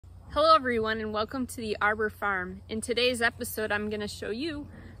Hello everyone and welcome to the Arbor Farm. In today's episode I'm going to show you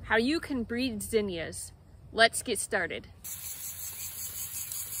how you can breed zinnias. Let's get started.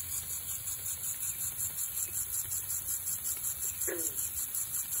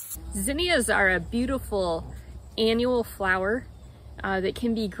 Zinnias are a beautiful annual flower that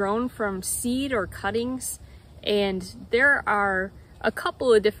can be grown from seed or cuttings, and there are a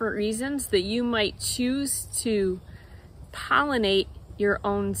couple of different reasons that you might choose to pollinate your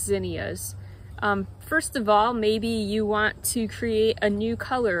own zinnias. First of all, maybe you want to create a new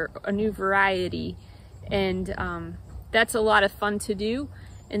color, a new variety, and that's a lot of fun to do.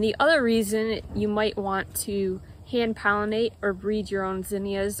 And the other reason you might want to hand pollinate or breed your own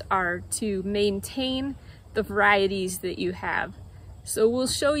zinnias are to maintain the varieties that you have. So we'll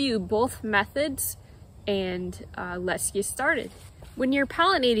show you both methods, and let's get started. When you're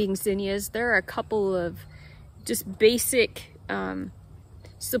pollinating zinnias, there are a couple of just basic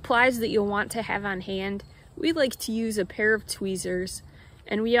supplies that you'll want to have on hand. We like to use a pair of tweezers,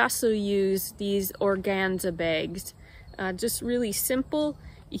 and we also use these organza bags. Just really simple.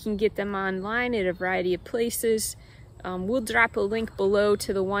 You can get them online at a variety of places. We'll drop a link below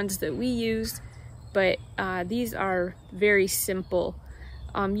to the ones that we use, but these are very simple.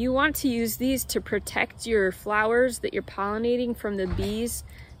 You want to use these to protect your flowers that you're pollinating from the bees,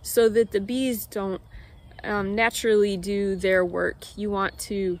 so that the bees don't naturally do their work. You want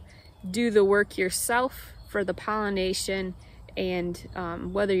to do the work yourself for the pollination, and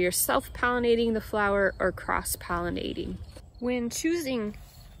whether you're self-pollinating the flower or cross-pollinating. When choosing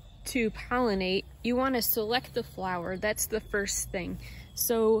to pollinate, you want to select the flower. That's the first thing.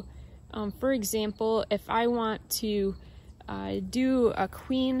 So for example, if I want to do a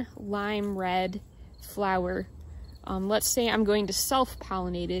queen lime red flower, let's say I'm going to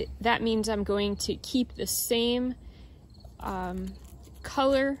self-pollinate it. That means I'm going to keep the same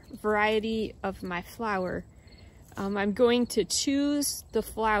color variety of my flower. I'm going to choose the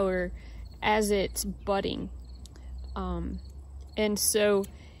flower as it's budding. And so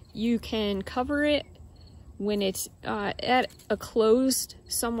you can cover it when it's at a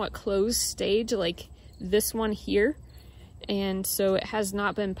somewhat closed stage, like this one here. And so it has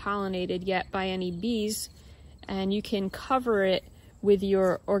not been pollinated yet by any bees. And you can cover it with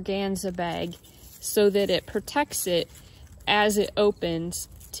your organza bag so that it protects it as it opens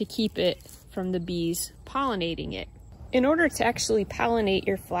to keep it from the bees pollinating it. In order to actually pollinate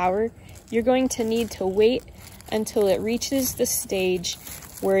your flower, you're going to need to wait until it reaches the stage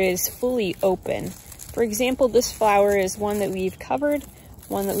where it is fully open. For example, this flower is one that we've covered,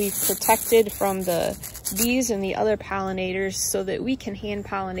 one that we've protected from the bees and the other pollinators so that we can hand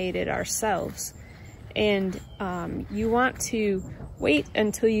pollinate it ourselves. And you want to wait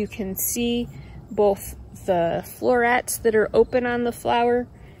until you can see both the florets that are open on the flower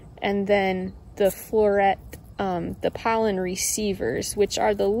and then the the pollen receivers, which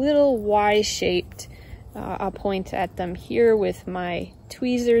are the little Y-shaped, I'll point at them here with my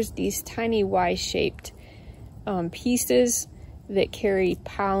tweezers, these tiny Y-shaped pieces that carry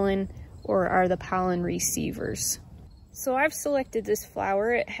pollen or are the pollen receivers. So I've selected this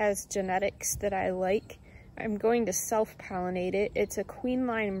flower. It has genetics that I like. I'm going to self-pollinate it. It's a queen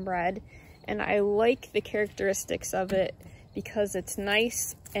lime red, and I like the characteristics of it because it's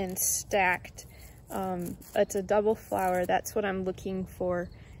nice and stacked. It's a double flower. That's what I'm looking for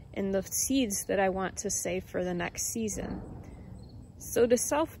in the seeds that I want to save for the next season. So to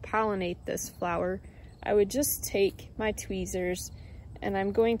self-pollinate this flower, I would just take my tweezers and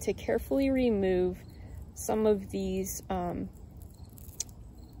I'm going to carefully remove some of these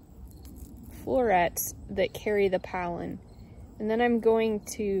florets that carry the pollen. And then I'm going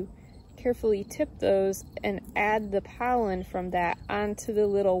to carefully tip those and add the pollen from that onto the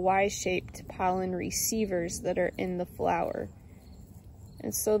little Y-shaped pollen receivers that are in the flower.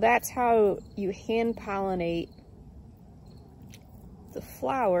 And so that's how you hand pollinate the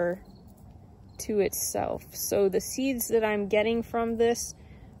flower to itself. So the seeds that I'm getting from this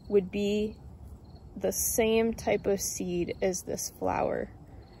would be the same type of seed as this flower.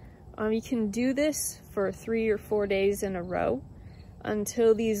 You can do this for 3 or 4 days in a row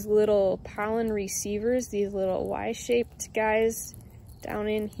until these little pollen receivers, these little Y-shaped guys down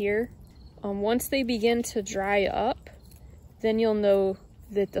in here, once they begin to dry up, then you'll know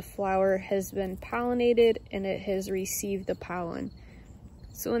that the flower has been pollinated and it has received the pollen.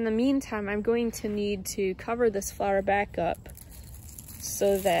 So in the meantime, I'm going to need to cover this flower back up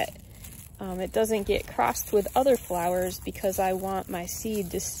so that it doesn't get crossed with other flowers, because I want my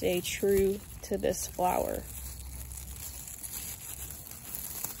seed to stay true to this flower.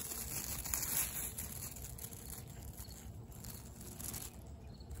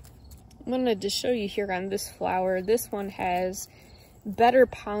 I wanted to show you here on this flower. This one has better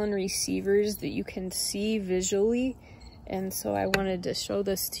pollen receivers that you can see visually, and so I wanted to show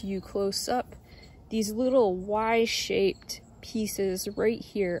this to you close up. These little Y-shaped pieces right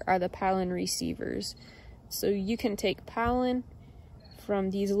here are the pollen receivers. So you can take pollen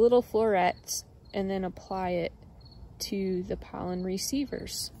from these little florets and then apply it to the pollen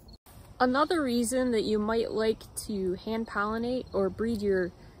receivers. Another reason that you might like to hand pollinate or breed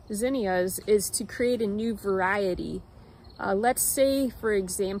your zinnias is to create a new variety. Let's say, for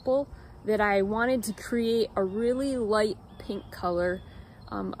example, that I wanted to create a really light pink color,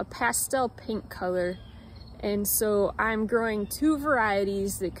 a pastel pink color, and so I'm growing two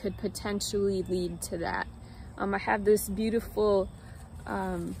varieties that could potentially lead to that. I have this beautiful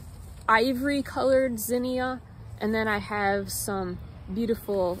ivory colored zinnia, and then I have some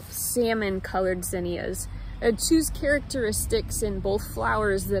beautiful salmon colored zinnias. I choose characteristics in both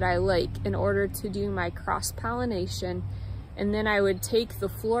flowers that I like in order to do my cross pollination, and then I would take the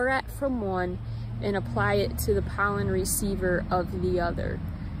floret from one and apply it to the pollen receiver of the other.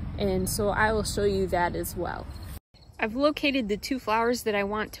 And so I will show you that as well. I've located the two flowers that I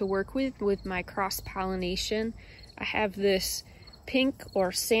want to work with my cross pollination. I have this pink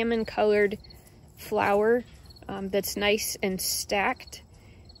or salmon colored flower that's nice and stacked,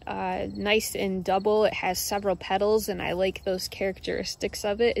 nice and double. It has several petals and I like those characteristics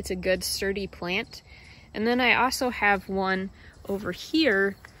of it. It's a good sturdy plant. And then I also have one over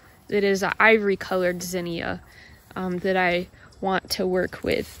here that is an ivory colored zinnia that I want to work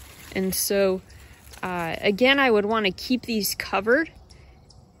with. And so again, I would want to keep these covered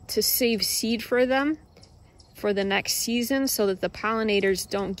to save seed for them for the next season so that the pollinators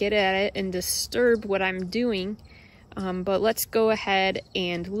don't get at it and disturb what I'm doing. But let's go ahead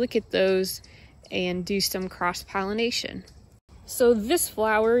and look at those and do some cross-pollination. So this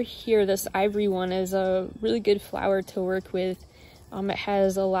flower here, this ivory one, is a really good flower to work with. It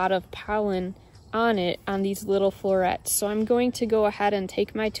has a lot of pollen on it, on these little florets. So I'm going to go ahead and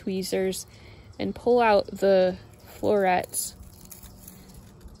take my tweezers and pull out the florets.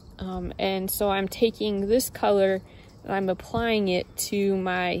 And so I'm taking this color and I'm applying it to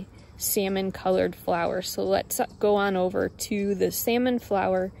my salmon colored flower. So let's go on over to the salmon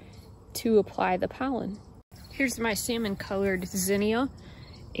flower to apply the pollen. Here's my salmon colored zinnia,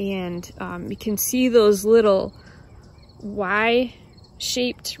 and you can see those little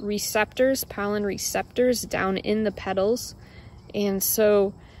Y-shaped receptors, pollen receptors down in the petals. And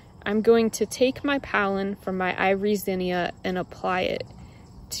so I'm going to take my pollen from my ivory zinnia and apply it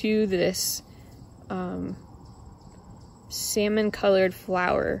to this salmon colored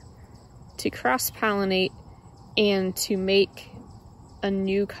flower to cross-pollinate and to make a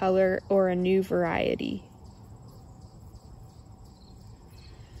new color or a new variety.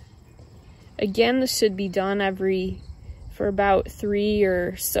 Again, this should be done for about 3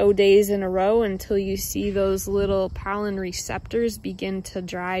 or so days in a row until you see those little pollen receptors begin to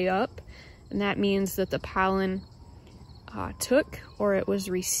dry up. And that means that the pollen took or it was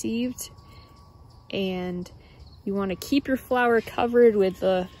received. And you want to keep your flower covered with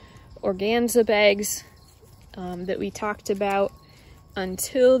the organza bags that we talked about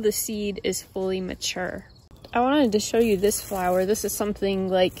until the seed is fully mature. I wanted to show you this flower. This is something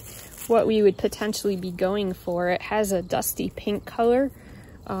like what we would potentially be going for. It has a dusty pink color.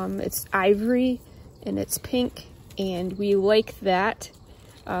 It's ivory and it's pink, and we like that.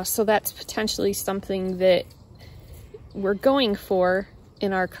 So that's potentially something that we're going for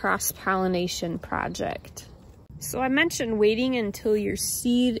in our cross-pollination project. So I mentioned waiting until your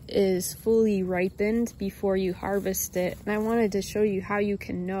seed is fully ripened before you harvest it, and I wanted to show you how you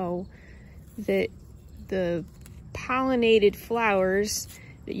can know that the pollinated flowers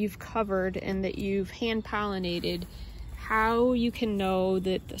that you've covered and that you've hand pollinated, how you can know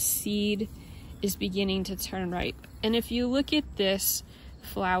that the seed is beginning to turn ripe. And if you look at this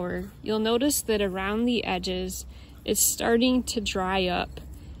flower, you'll notice that around the edges it's starting to dry up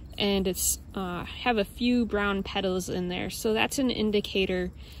and it's have a few brown petals in there. So that's an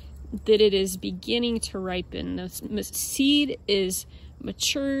indicator that it is beginning to ripen. The seed is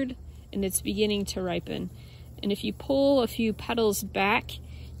matured and it's beginning to ripen. And if you pull a few petals back,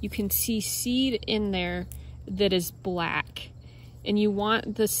 you can see seed in there that is black. And you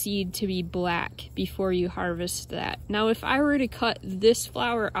want the seed to be black before you harvest that. Now, if I were to cut this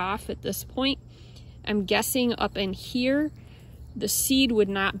flower off at this point, I'm guessing up in here, the seed would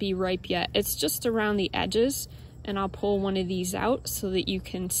not be ripe yet. It's just around the edges, and I'll pull one of these out so that you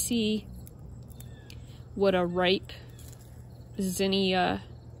can see what a ripe zinnia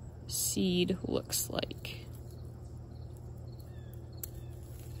seed looks like.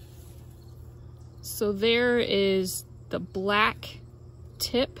 So there is the black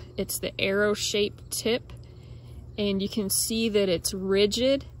tip. It's the arrow-shaped tip, and you can see that it's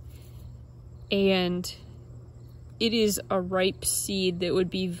rigid, and it is a ripe seed that would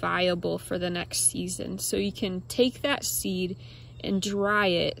be viable for the next season. So you can take that seed and dry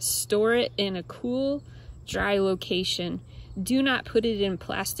it, store it in a cool, dry location. Do not put it in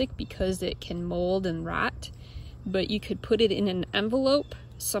plastic because it can mold and rot, but you could put it in an envelope,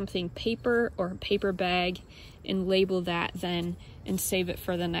 something paper or a paper bag, and label that then and save it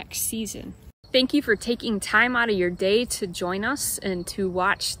for the next season. Thank you for taking time out of your day to join us and to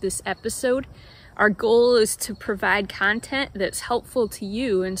watch this episode. Our goal is to provide content that's helpful to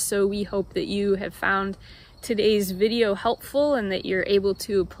you, and so we hope that you have found today's video helpful and that you're able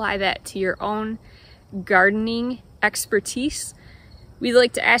to apply that to your own gardening expertise. We'd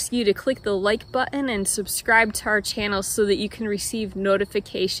like to ask you to click the like button and subscribe to our channel so that you can receive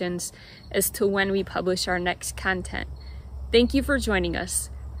notifications as to when we publish our next content. Thank you for joining us.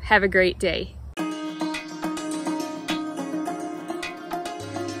 Have a great day.